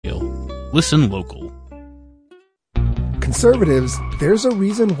Listen local. Conservatives, there's a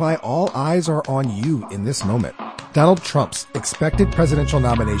reason why all eyes are on you in this moment. Donald Trump's expected presidential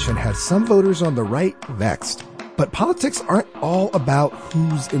nomination has some voters on the right vexed. But politics aren't all about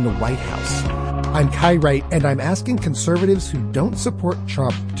who's in the White House. I'm Kai Wright, and I'm asking conservatives who don't support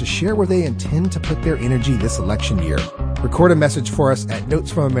Trump to share where they intend to put their energy this election year. Record a message for us at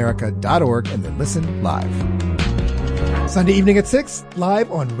notesfromamerica.org and then listen live. Sunday evening at 6,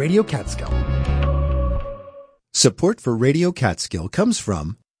 live on Radio Catskill. Support for Radio Catskill comes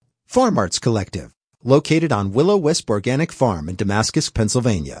from Farm Arts Collective, located on Willow Wisp Organic Farm in Damascus,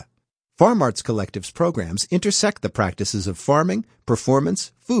 Pennsylvania. Farm Arts Collective's programs intersect the practices of farming,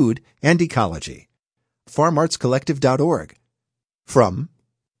 performance, food, and ecology. FarmArtsCollective.org. From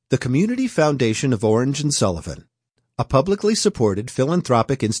the Community Foundation of Orange and Sullivan, a publicly supported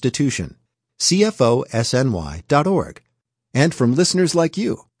philanthropic institution, CFOSNY.org. And from listeners like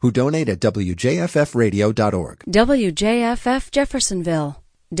you who donate at WJFFradio.org. WJFF Jeffersonville.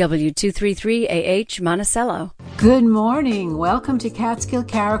 W233AH Monticello. Good morning. Welcome to Catskill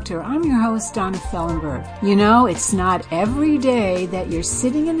Character. I'm your host, Donna Fellenberg. You know, it's not every day that you're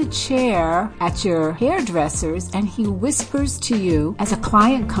sitting in the chair at your hairdresser's and he whispers to you as a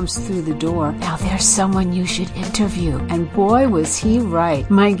client comes through the door, "Now there's someone you should interview." And boy, was he right.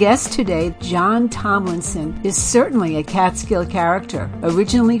 My guest today, John Tomlinson, is certainly a Catskill character.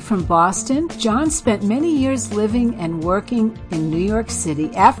 Originally from Boston, John spent many years living and working in New York City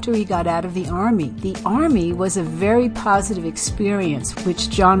after he got out of the Army. The Army was a very positive experience, which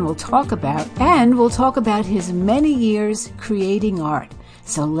John will talk about, and we'll talk about his many years creating art.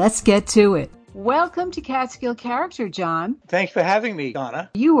 So let's get to it. Welcome to Catskill Character, John. Thanks for having me, Donna.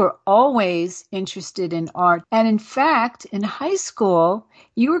 You were always interested in art, and in fact, in high school,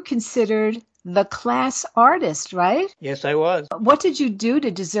 you were considered the class artist, right? Yes, I was. What did you do to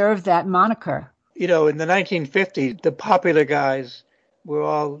deserve that moniker? You know, in the 1950s, the popular guys were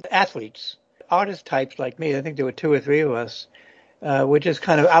all athletes. Artist types like me, I think there were 2 or 3 of us, were just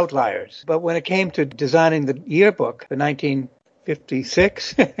kind of outliers. But when it came to designing the yearbook for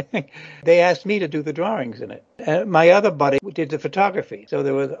 1956, they asked me to do the drawings in it. My other buddy did the photography. So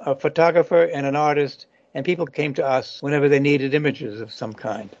there was a photographer and an artist, and people came to us whenever they needed images of some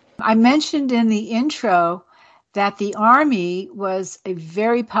kind. I mentioned in the intro that the Army was a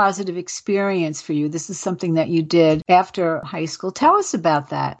very positive experience for you. This is something that you did after high school. Tell us about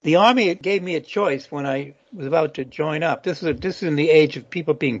that. The Army gave me a choice when I was about to join up. This is in the age of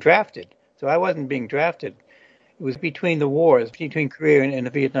people being drafted. So I wasn't being drafted. It was between the wars, between Korea and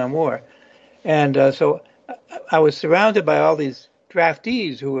the Vietnam War. And so I was surrounded by all these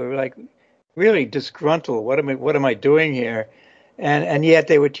draftees who were like really disgruntled. What am I doing here? And yet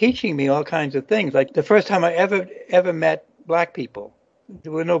they were teaching me all kinds of things. Like the first time I ever met black people,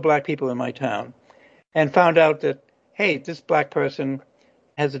 there were no black people in my town, and found out that, hey, this black person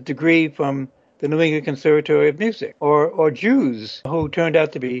has a degree from the New England Conservatory of Music, or Jews who turned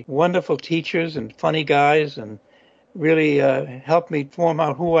out to be wonderful teachers and funny guys and really helped me form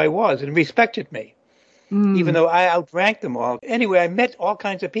out who I was and respected me, even though I outranked them all. Anyway, I met all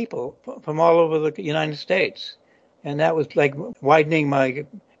kinds of people from all over the United States. And that was like widening my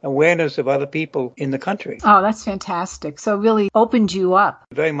awareness of other people in the country. Oh, that's fantastic. So it really opened you up.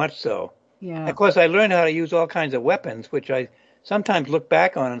 Very much so. Yeah. Of course, I learned how to use all kinds of weapons, which I sometimes look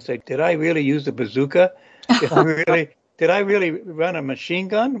back on and say, did I really use a bazooka? Did I really run a machine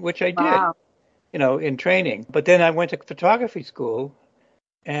gun? Which I did, wow. In training. But then I went to photography school.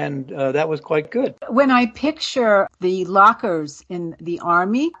 And that was quite good. When I picture the lockers in the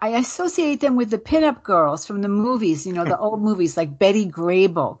Army, I associate them with the pinup girls from the movies, the old movies like Betty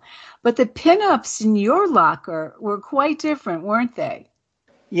Grable. But the pinups in your locker were quite different, weren't they?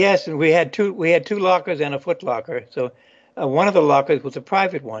 Yes, and we had two lockers and a foot locker. So one of the lockers was a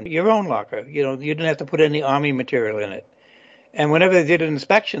private one, your own locker. You didn't have to put any Army material in it. And whenever they did an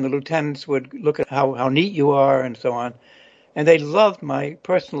inspection, the lieutenants would look at how neat you are and so on. And they loved my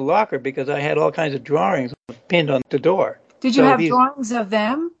personal locker because I had all kinds of drawings pinned on the door. Did you have drawings of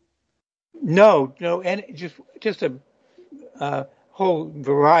them? No, and just a whole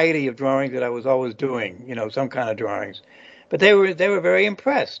variety of drawings that I was always doing, some kind of drawings. But they were very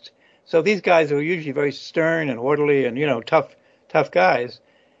impressed. So these guys were usually very stern and orderly and, tough guys.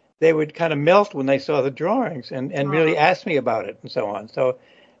 They would kind of melt when they saw the drawings and really ask me about it and so on. So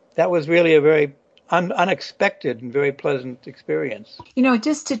that was really a very unexpected and very pleasant experience.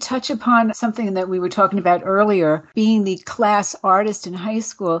 Just to touch upon something that we were talking about earlier, being the class artist in high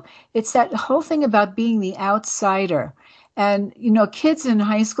school, it's that whole thing about being the outsider. And, kids in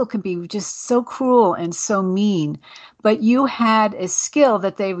high school can be just so cruel and so mean. but you had a skill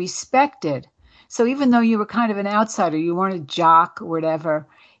that they respected. So even though you were kind of an outsider, you weren't a jock or whatever,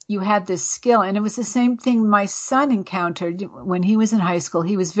 you had this skill. And it was the same thing my son encountered when he was in high school.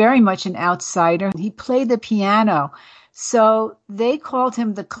 He was very much an outsider. He played the piano. So they called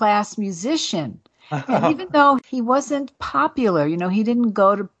him the class musician. And even though he wasn't popular, he didn't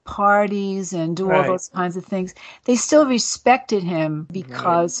go to parties and do all those kinds of things, they still respected him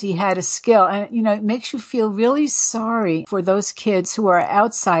because he had a skill. And, it makes you feel really sorry for those kids who are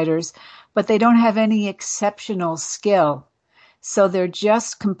outsiders, but they don't have any exceptional skill. So they're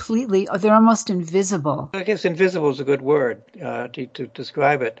just they're almost invisible. I guess invisible is a good word to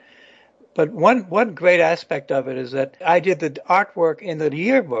describe it. But one great aspect of it is that I did the artwork in the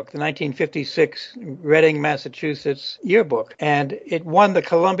yearbook, the 1956 Reading, Massachusetts yearbook, and it won the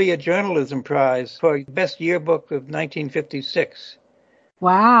Columbia Journalism Prize for Best Yearbook of 1956.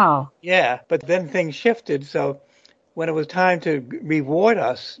 Wow. Yeah, but then things shifted, so when it was time to reward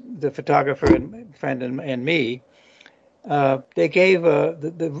us, the photographer and friend and me, they gave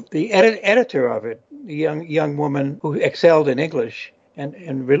the editor of it, the young woman who excelled in English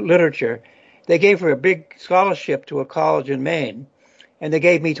and literature, they gave her a big scholarship to a college in Maine, and they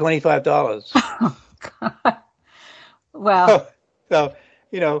gave me $25. Oh, God. Well, so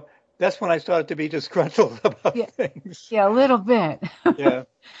that's when I started to be disgruntled about things. Yeah, a little bit. Yeah.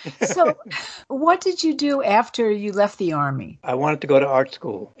 So what did you do after you left the Army? I wanted to go to art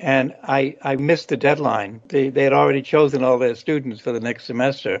school, and I missed the deadline. They had already chosen all their students for the next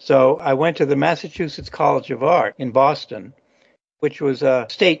semester. So I went to the Massachusetts College of Art in Boston, which was a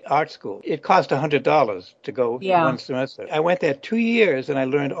state art school. It cost $100 to go one semester. I went there 2 years, and I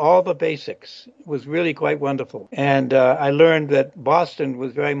learned all the basics. It was really quite wonderful. And I learned that Boston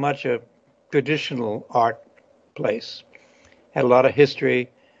was very much a traditional art place. Had a lot of history,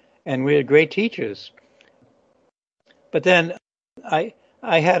 and we had great teachers. But then I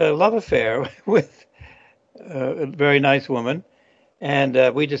had a love affair with a very nice woman,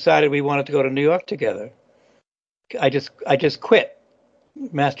 and we decided we wanted to go to New York together. I just quit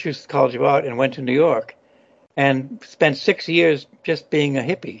Massachusetts College of Art and went to New York and spent 6 years just being a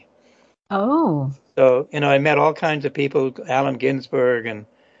hippie. Oh. So, I met all kinds of people, Allen Ginsberg and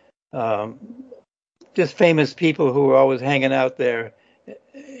just famous people who were always hanging out there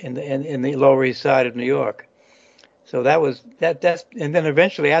in the Lower East Side of New York. So that's and then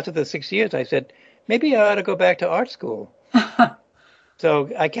eventually after the 6 years I said, maybe I ought to go back to art school.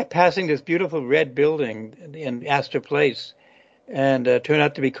 So I kept passing this beautiful red building in Astor Place, and it turned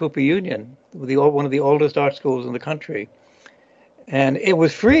out to be Cooper Union, one of the oldest art schools in the country. And it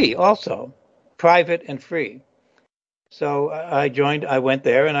was free also, private and free. So I went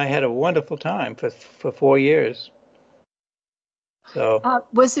there, and I had a wonderful time for 4 years. So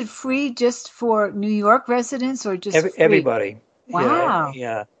was it free just for New York residents or just everybody? Wow.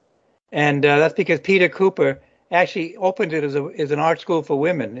 Yeah. And that's because Peter Cooper actually opened it as an art school for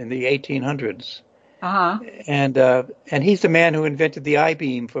women in the 1800s. Uh-huh. And he's the man who invented the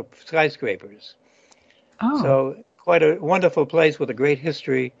I-beam for skyscrapers. Oh. So quite a wonderful place with a great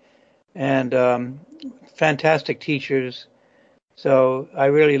history and fantastic teachers. So I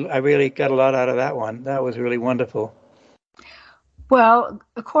really got a lot out of that one. That was really wonderful. Well,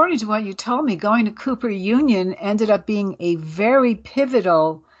 according to what you told me, going to Cooper Union ended up being a very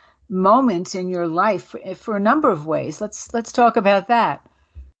pivotal moment in your life for a number of ways. Let's talk about that.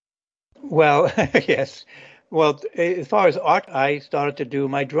 Well, yes. Well, as far as art, I started to do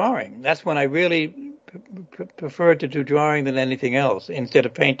my drawing. That's when I really preferred to do drawing than anything else instead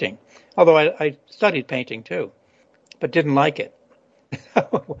of painting. Although I studied painting too, but didn't like it.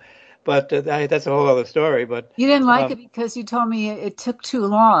 But that's a whole other story. But you didn't like it because you told me it took too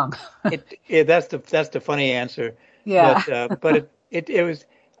long. That's the funny answer. Yeah. But it was.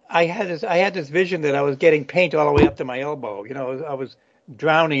 I had this vision that I was getting paint all the way up to my elbow. I was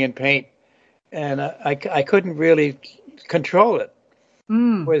drowning in paint, and I couldn't really control it.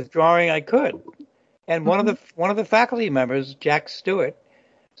 With drawing, I could. And one of the faculty members, Jack Stewart,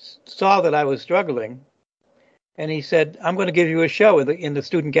 saw that I was struggling, and he said, "I'm going to give you a show in the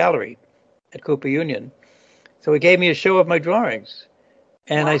student gallery at Cooper Union." So he gave me a show of my drawings,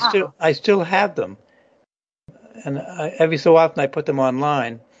 and wow. I still have them. And every so often I put them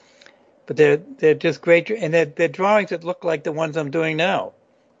online. But they're just great, and they're drawings that look like the ones I'm doing now.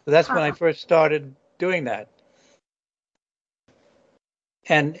 So that's when I first started doing that.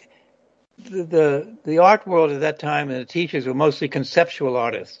 And the art world at that time and the teachers were mostly conceptual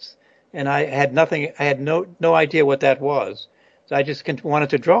artists, and I had no idea what that was. So I just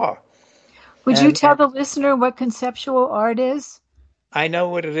wanted to draw. Would you tell the listener what conceptual art is? I know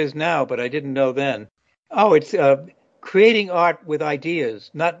what it is now, but I didn't know then. Oh, it's creating art with ideas,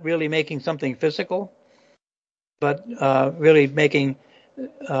 not really making something physical, but really making,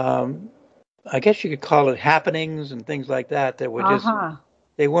 I guess you could call it happenings and things like that were just,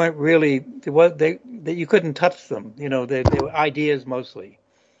 they weren't really, you couldn't touch them. You know, they were ideas mostly.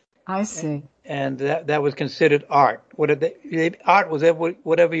 I see. And that was considered art. Art was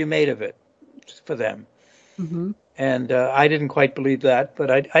whatever you made of it for them. Mm-hmm. And I didn't quite believe that,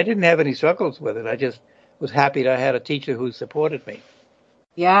 but I didn't have any struggles with it. I just was happy that I had a teacher who supported me.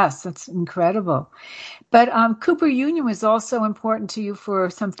 Yes, that's incredible. But Cooper Union was also important to you for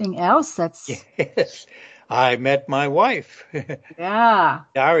something else. Yes, I met my wife. Yeah.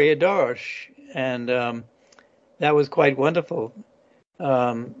 Daria Dorosh, and that was quite wonderful.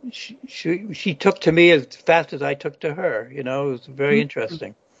 She took to me as fast as I took to her. You know, it was very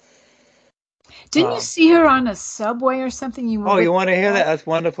interesting. Didn't you see her on a subway or something? You want to hear that? That's a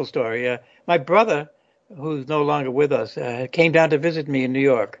wonderful story. Yeah, my brother, who's no longer with us, came down to visit me in New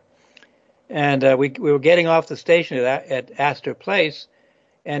York, and we were getting off the station at Astor Place,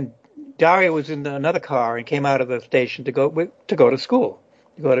 and Daria was in another car and came out of the station to go to school,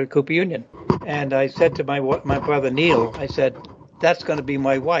 to go to Cooper Union, and I said to my brother Neil, I said, "That's going to be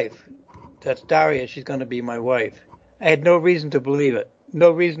my wife. That's Daria. She's going to be my wife." I had no reason to believe it.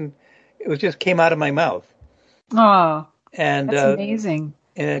 No reason. It just came out of my mouth. Oh, and that's amazing.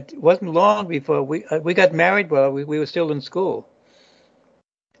 And it wasn't long before we got married while we were still in school.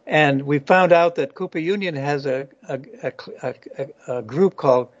 And we found out that Cooper Union has a group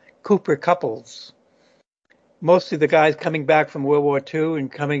called Cooper Couples. Mostly the guys coming back from World War II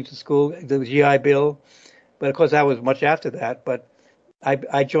and coming to school, the GI Bill. But of course, that was much after that. But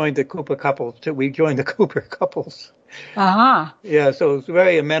I joined the Cooper Couples too. We joined the Cooper Couples. Yeah, so it was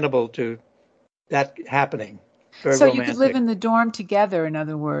very amenable to that happening. Very so romantic. You could live in the dorm together, in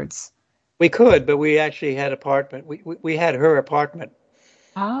other words. We could, but we actually had apartment. We had her apartment.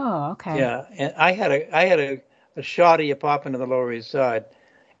 Oh, okay. Yeah, and I had a shoddy apartment on the Lower East Side,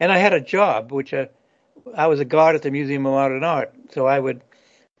 and I had a job, which I was a guard at the Museum of Modern Art. So I would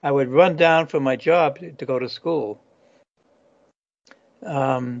run down from my job to go to school.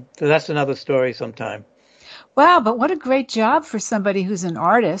 So that's another story sometime. Wow, but what a great job for somebody who's an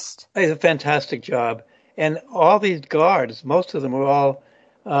artist. It's a fantastic job. And all these guards, most of them were all,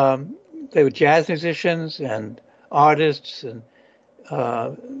 they were jazz musicians and artists and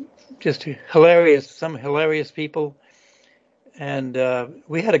just some hilarious people. And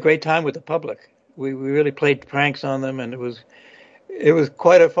we had a great time with the public. We really played pranks on them, and it was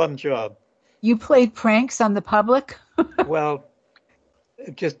quite a fun job. You played pranks on the public? Well,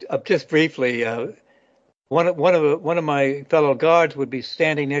 just briefly, one of my fellow guards would be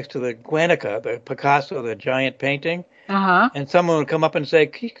standing next to the Guernica, the Picasso, the giant painting, and someone would come up and say,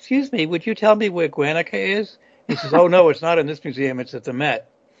 "Excuse me, would you tell me where Guernica is?" He says, "Oh no, it's not in this museum; it's at the Met."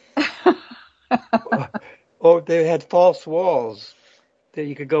 Or they had false walls that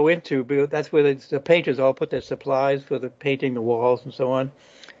you could go into, because that's where the painters all put their supplies for the painting the walls and so on.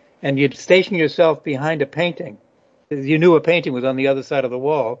 And you'd station yourself behind a painting. You knew a painting was on the other side of the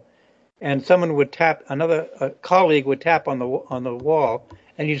wall. And someone would tap, a colleague would tap on the wall,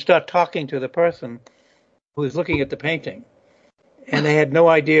 and you'd start talking to the person who was looking at the painting. And they had no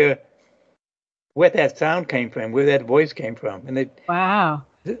idea where that sound came from, where that voice came from. And wow.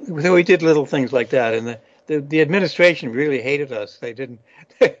 So we did little things like that. And the administration really hated us. They didn't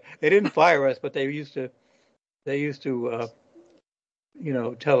fire us, but they used to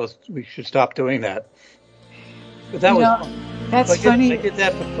tell us we should stop doing that. But that was fun. That's funny. I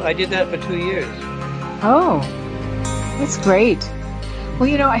did that for 2 years. Oh, that's great.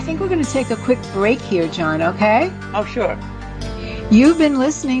 Well, I think we're going to take a quick break here, John, okay? Oh, sure. You've been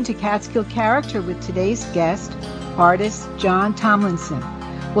listening to Catskill Character with today's guest, artist John Tomlinson.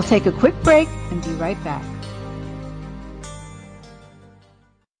 We'll take a quick break and be right back.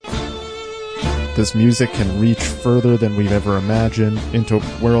 This music can reach further than we've ever imagined into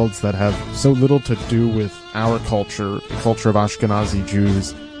worlds that have so little to do with our culture, the culture of Ashkenazi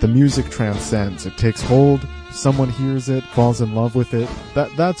Jews. The music transcends. It takes hold. Someone hears it, falls in love with it.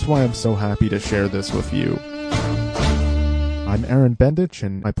 That's why I'm so happy to share this with you. I'm Aaron Bendich,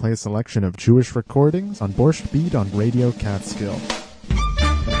 and I play a selection of Jewish recordings on Borscht Beat on Radio Catskill.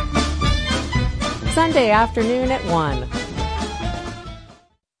 Sunday afternoon at 1.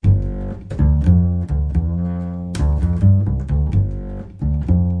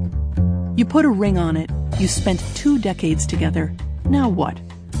 You put a ring on it. You spent 2 decades together. Now what?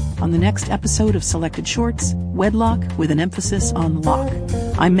 On the next episode of Selected Shorts, Wedlock with an emphasis on lock.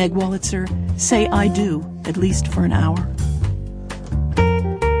 I'm Meg Wolitzer. Say I do, at least for an hour.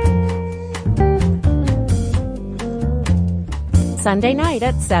 Sunday night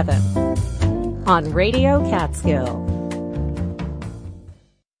at 7 on Radio Catskill.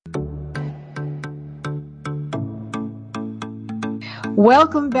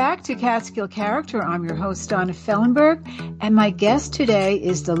 Welcome back to Catskill Character. I'm your host, Donna Fellenberg, and my guest today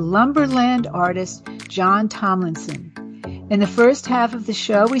is the Lumberland artist, John Tomlinson. In the first half of the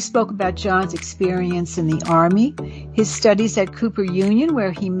show, we spoke about John's experience in the Army, his studies at Cooper Union,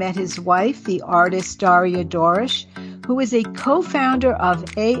 where he met his wife, the artist Daria Dorish, who is a co-founder of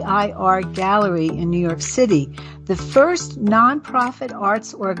AIR Gallery in New York City, the first nonprofit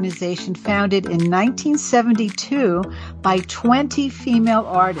arts organization founded in 1972 by 20 female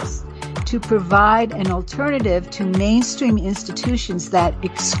artists to provide an alternative to mainstream institutions that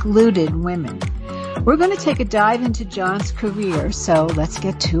excluded women. We're going to take a dive into John's career, so let's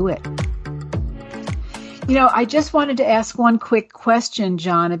get to it. You know, I just wanted to ask one quick question,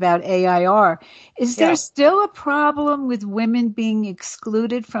 John, about AIR. Is there still a problem with women being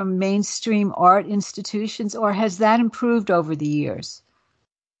excluded from mainstream art institutions, or has that improved over the years?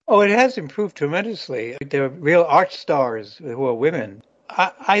 Oh, it has improved tremendously. There are real art stars who are women.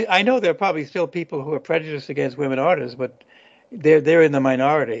 I know there are probably still people who are prejudiced against women artists, but they're in the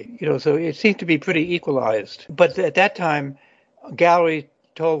minority. You know, so it seems to be pretty equalized. But at that time, a gallery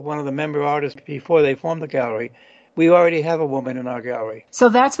told one of the member artists before they formed the gallery, we already have a woman in our gallery. So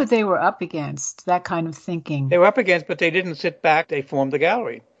that's what they were up against, that kind of thinking. They were up against, but they didn't sit back. They formed the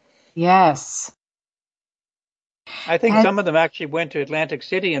gallery. Yes. I think some of them actually went to Atlantic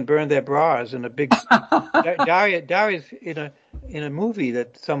City and burned their bras in a big... Daria's in a movie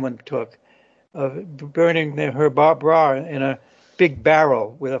that someone took, of burning her bra in a big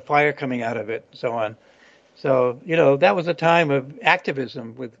barrel with a fire coming out of it and so on. So, you know, that was a time of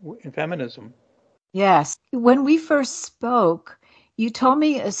activism in feminism. Yes. When we first spoke, you told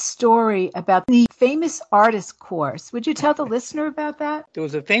me a story about the famous artist course. Would you tell the listener about that? There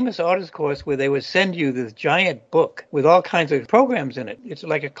was a famous artist course where they would send you this giant book with all kinds of programs in it. It's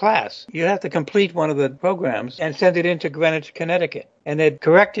like a class. You have to complete one of the programs and send it into Greenwich, Connecticut. And they'd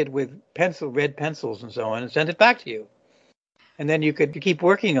correct it with red pencils and so on and send it back to you. And then you could keep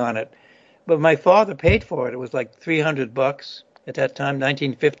working on it. But my father paid for it. It was like $300 at that time,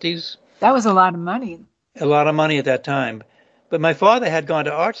 1950s. That was a lot of money. A lot of money at that time. But my father had gone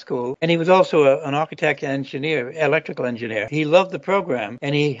to art school, and he was also an architect and engineer, electrical engineer. He loved the program,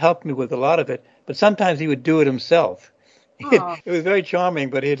 and he helped me with a lot of it. But sometimes he would do it himself. Oh. It was very charming,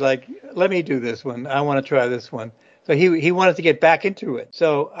 but he'd like, let me do this one. I want to try this one. So he wanted to get back into it.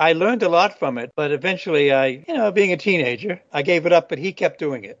 So I learned a lot from it. But eventually being a teenager, I gave it up, but he kept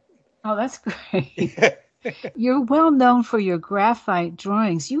doing it. Oh, that's great. You're well known for your graphite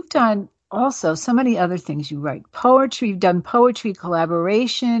drawings. You've done also so many other things. You write poetry, you've done poetry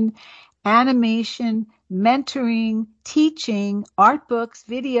collaboration, animation, mentoring, teaching, art books,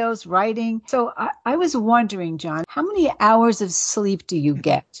 videos, writing. So I was wondering, John, how many hours of sleep do you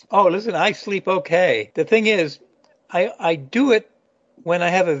get? Oh, listen, I sleep okay. The thing is, I do it when I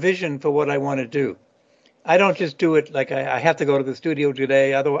have a vision for what I want to do. I don't just do it like I have to go to the studio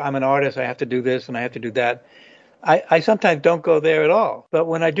today. Otherwise, I'm an artist. I have to do this and I have to do that. I sometimes don't go there at all. But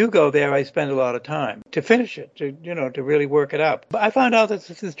when I do go there, I spend a lot of time to finish it, to really work it out. But I found out that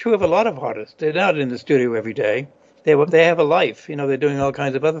this is true of a lot of artists. They're not in the studio every day. They have a life. They're doing all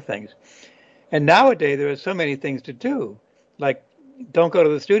kinds of other things. And nowadays, there are so many things to do. Like, don't go to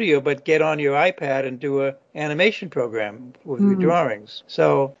the studio, but get on your iPad and do an animation program with your drawings.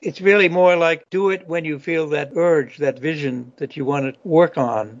 So it's really more like do it when you feel that urge, that vision that you want to work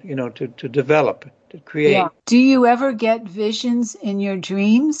on, to develop, to create. Yeah. Do you ever get visions in your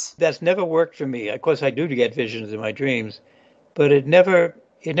dreams? That's never worked for me. Of course, I do get visions in my dreams, but it never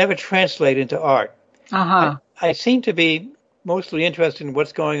translates into art. Uh-huh. I seem to be mostly interested in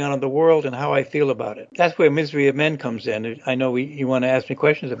what's going on in the world and how I feel about it. That's where Misery of Men comes in. I know you want to ask me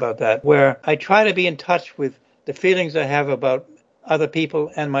questions about that, where I try to be in touch with the feelings I have about other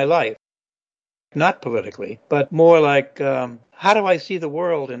people and my life. Not politically, but more like how do I see the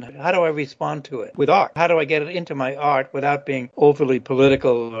world and how do I respond to it with art? How do I get it into my art without being overly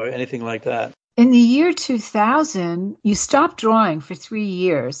political or anything like that? In the year 2000, you stopped drawing for 3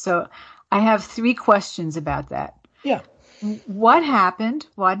 years. So I have 3 questions about that. Yeah. What happened?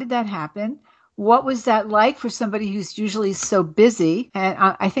 Why did that happen? What was that like for somebody who's usually so busy? And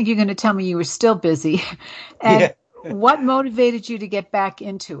I think you're going to tell me you were still busy. And what motivated you to get back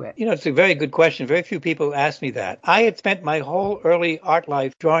into it? It's a very good question. Very few people ask me that. I had spent my whole early art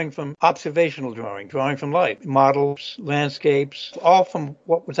life drawing from observational drawing from life, models, landscapes, all from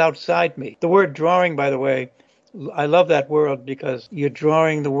what was outside me. The word drawing, by the way, I love that world because you're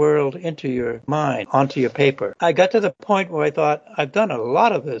drawing the world into your mind, onto your paper. I got to the point where I thought, I've done a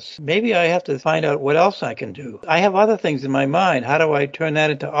lot of this. Maybe I have to find out what else I can do. I have other things in my mind. How do I turn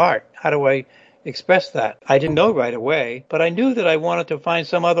that into art? How do I express that? I didn't know right away, but I knew that I wanted to find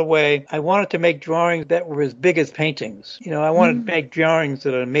some other way. I wanted to make drawings that were as big as paintings. I wanted to make drawings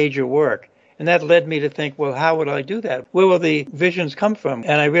that are major work. And that led me to think, well, how would I do that? Where will the visions come from?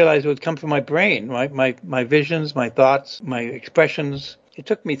 And I realized it would come from my brain, right? My visions, my thoughts, my expressions. It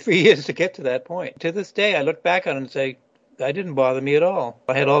took me 3 years to get to that point. To this day, I look back on it and say, that didn't bother me at all.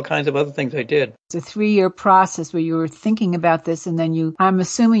 I had all kinds of other things I did. It's a 3-year process where you were thinking about this, and then I'm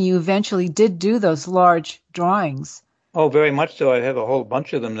assuming you eventually did do those large drawings. Oh, very much so. I have a whole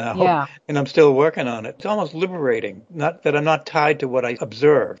bunch of them now, yeah. And I'm still working on it. It's almost liberating, not that I'm not tied to what I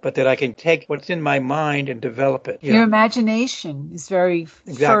observe, but that I can take what's in my mind and develop it. Your imagination is very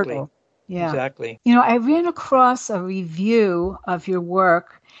fertile. Yeah. Exactly. I ran across a review of your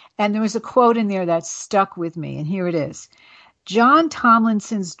work, and there was a quote in there that stuck with me, and here it is. John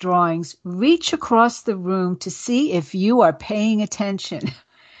Tomlinson's drawings reach across the room to see if you are paying attention.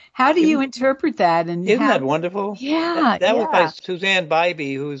 How do you interpret that? And isn't that wonderful? Yeah. That was by Suzanne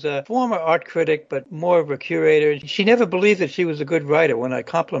Bybee, who's a former art critic, but more of a curator. She never believed that she was a good writer when I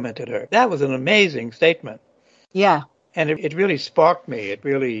complimented her. That was an amazing statement. Yeah. And it really sparked me. It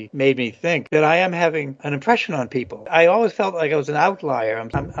really made me think that I am having an impression on people. I always felt like I was an outlier.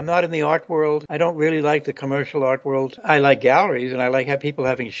 I'm not in the art world. I don't really like the commercial art world. I like galleries and I like people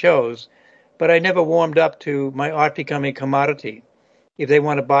having shows, but I never warmed up to my art becoming a commodity. If they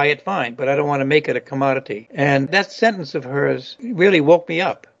want to buy it, fine, but I don't want to make it a commodity. And that sentence of hers really woke me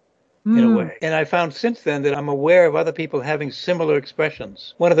up in a way. And I found since then that I'm aware of other people having similar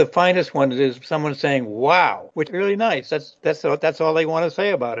expressions. One of the finest ones is someone saying, wow, which is really nice. That's all they want to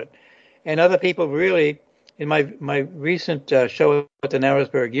say about it. And other people really, in my recent show at the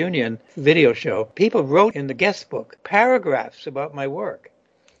Narrowsburg Union video show, people wrote in the guest book paragraphs about my work.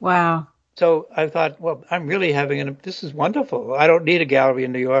 Wow. So I thought, well, I'm really this is wonderful. I don't need a gallery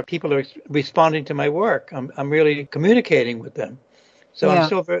in New York. People are responding to my work. I'm really communicating with them. So yeah.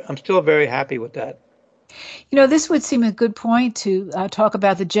 I'm still very happy with that. This would seem a good point to talk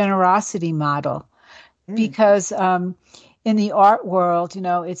about the generosity model, because in the art world,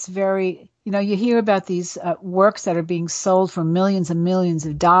 it's very, you hear about these works that are being sold for millions and millions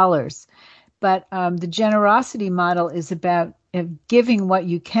of dollars, but the generosity model is about giving what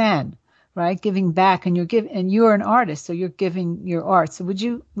you can. Right, giving back, and you're an artist, so you're giving your art. So would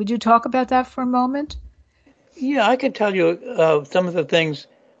you talk about that for a moment? Yeah, I can tell you some of the things.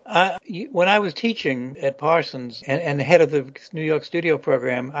 When I was teaching at Parsons and the head of the New York studio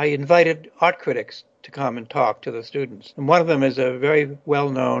program, I invited art critics to come and talk to the students. And one of them is a very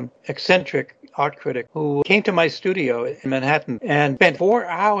well-known, eccentric art critic who came to my studio in Manhattan and spent 4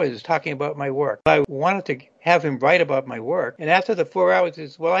 hours talking about my work. I wanted to have him write about my work. And after the 4 hours, he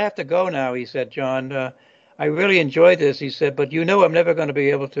said, well, I have to go now, he said, John. I really enjoyed this, he said, but I'm never going to be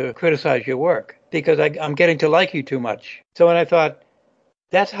able to criticize your work because I'm getting to like you too much. So when I thought,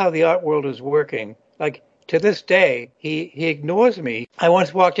 that's how the art world is working. Like, to this day, he ignores me. I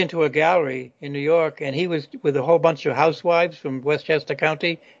once walked into a gallery in New York, and he was with a whole bunch of housewives from Westchester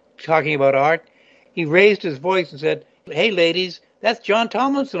County talking about art. He raised his voice and said, hey, ladies, that's John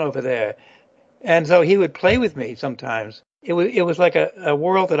Tomlinson over there. And so he would play with me sometimes. It was like a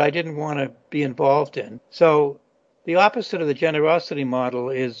world that I didn't want to be involved in. So the opposite of the generosity model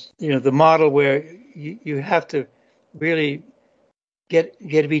is, the model where you have to really get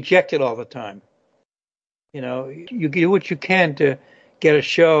rejected all the time. You do what you can to get a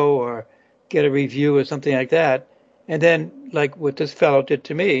show or get a review or something like that. And then, like what this fellow did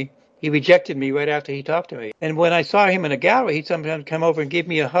to me, he rejected me right after he talked to me. And when I saw him in a gallery, he'd sometimes come over and give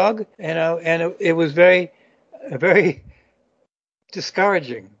me a hug, and it was very, very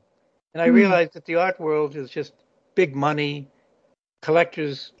discouraging. And I realized that the art world is just big money,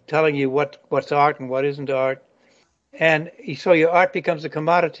 collectors telling you what's art and what isn't art. And so your art becomes a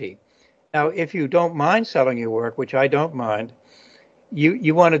commodity. Now, if you don't mind selling your work, which I don't mind,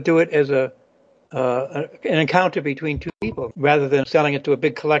 you want to do it as an encounter between two people rather than selling it to a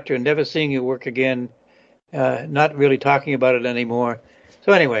big collector and never seeing your work again, not really talking about it anymore.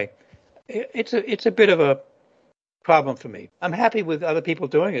 So anyway, it's a bit of a problem for me. I'm happy with other people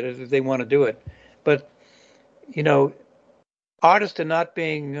doing it if they want to do it. But, artists are not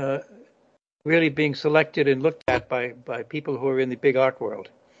really being selected and looked at by people who are in the big art world.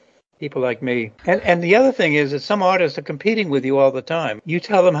 People like me. And the other thing is that some artists are competing with you all the time. You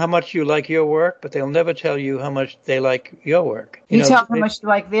tell them how much you like your work, but they'll never tell you how much they like your work. You tell them how much you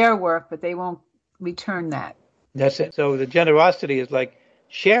like their work, but they won't return that. That's it. So the generosity is like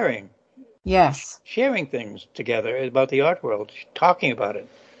sharing things together about the art world, talking about it.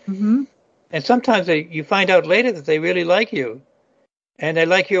 Mm-hmm. And sometimes you find out later that they really like you and they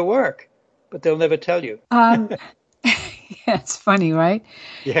like your work, but they'll never tell you. Yeah, it's funny, right?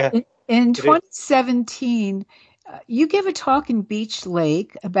 Yeah. In 2017, you gave a talk in Beach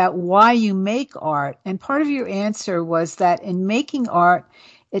Lake about why you make art. And part of your answer was that in making art,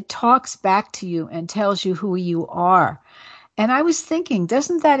 it talks back to you and tells you who you are. And I was thinking,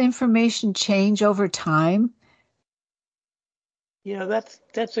 doesn't that information change over time?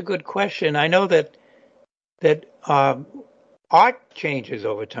 That's a good question. I know that art changes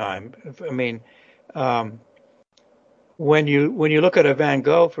over time. I mean, when you look at a Van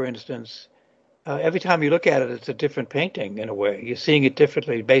Gogh, for instance, every time you look at it, it's a different painting in a way. You're seeing it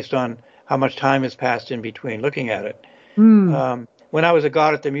differently based on how much time has passed in between looking at it. When I was a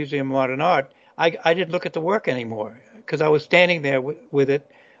guard at the Museum of Modern Art, I didn't look at the work anymore because I was standing there with it.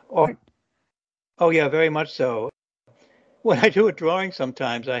 Oh, yeah, very much so. When I do a drawing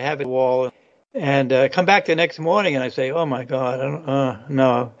sometimes, I have it on the wall and come back the next morning and I say, oh, my God,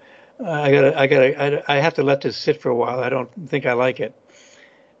 no, I have to let this sit for a while. I don't think I like it.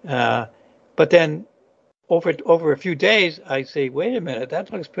 But then over a few days, I say, wait a minute,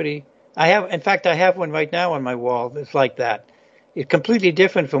 that looks pretty. In fact, I have one right now on my wall that's like that. It's completely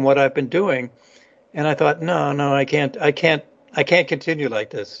different from what I've been doing. And I thought, no, I can't continue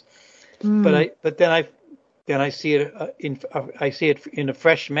like this. But then I see it in a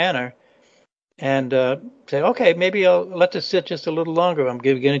fresh manner and say, okay, maybe I'll let this sit just a little longer. I'm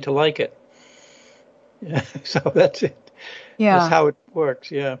beginning to like it. So that's it. Yeah. That's how it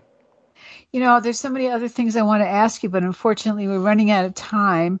works. Yeah. There's so many other things I want to ask you, but unfortunately we're running out of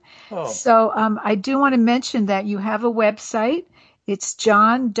time. Oh. So I do want to mention that you have a website. It's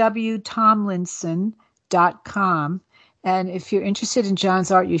johnwtomlinson.com. And if you're interested in John's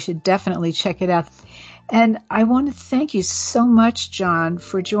art, you should definitely check it out. And I want to thank you so much, John,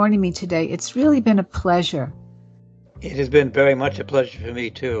 for joining me today. It's really been a pleasure. It has been very much a pleasure for me,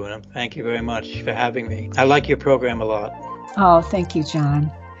 too. And thank you very much for having me. I like your program a lot. Oh, thank you,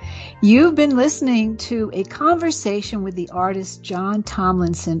 John. You've been listening to a conversation with the artist John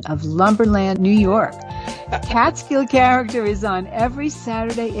Tomlinson of Lumberland, New York. Catskill Character is on every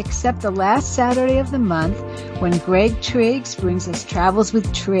Saturday except the last Saturday of the month when Greg Triggs brings us Travels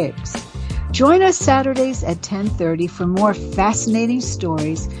with Triggs. Join us Saturdays at 10:30 for more fascinating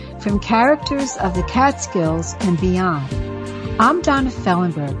stories from characters of the Catskills and beyond. I'm Donna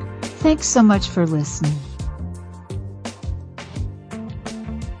Fellenberg. Thanks so much for listening.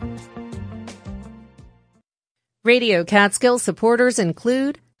 Radio Catskills supporters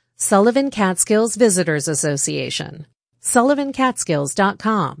include Sullivan Catskills Visitors Association,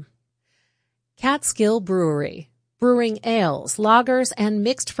 SullivanCatskills.com, Catskill Brewery, brewing ales, lagers, and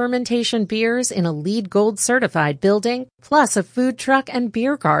mixed fermentation beers in a LEED Gold certified building, plus a food truck and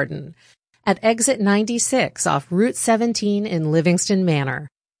beer garden at Exit 96 off Route 17 in Livingston Manor,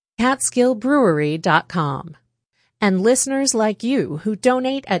 CatskillBrewery.com, and listeners like you who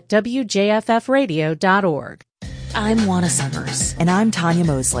donate at WJFFradio.org. I'm Juana Summers. And I'm Tanya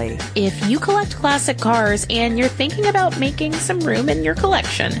Mosley. If you collect classic cars and you're thinking about making some room in your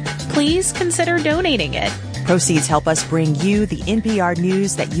collection, please consider donating it. Proceeds help us bring you the NPR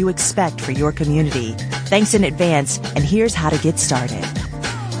news that you expect for your community. Thanks in advance, and here's how to get started.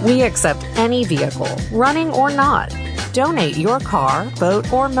 We accept any vehicle, running or not. Donate your car,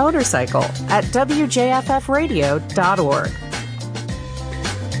 boat, or motorcycle at WJFFradio.org.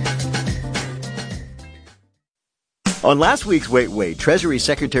 On last week's Wait, Treasury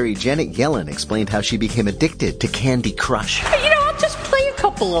Secretary Janet Yellen explained how she became addicted to Candy Crush. I'll just play a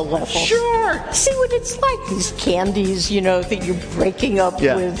couple of levels. Sure. See what it's like. These candies, that you're breaking up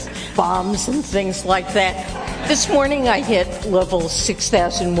with bombs and things like that. This morning I hit level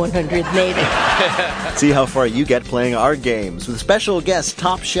 6,180. See how far you get playing our games with special guest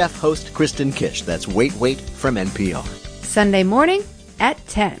Top Chef host Kristen Kish. That's Wait from NPR. Sunday morning at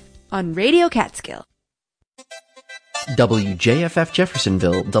 10 on Radio Catskill. WJFF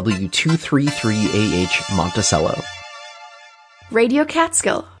Jeffersonville, W233AH Monticello. Radio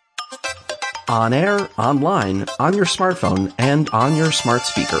Catskill. On air, online, on your smartphone, and on your smart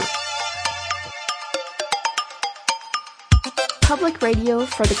speaker. Public radio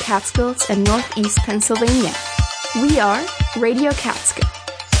for the Catskills and Northeast Pennsylvania. We are Radio Catskill,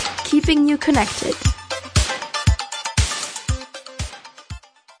 keeping you connected.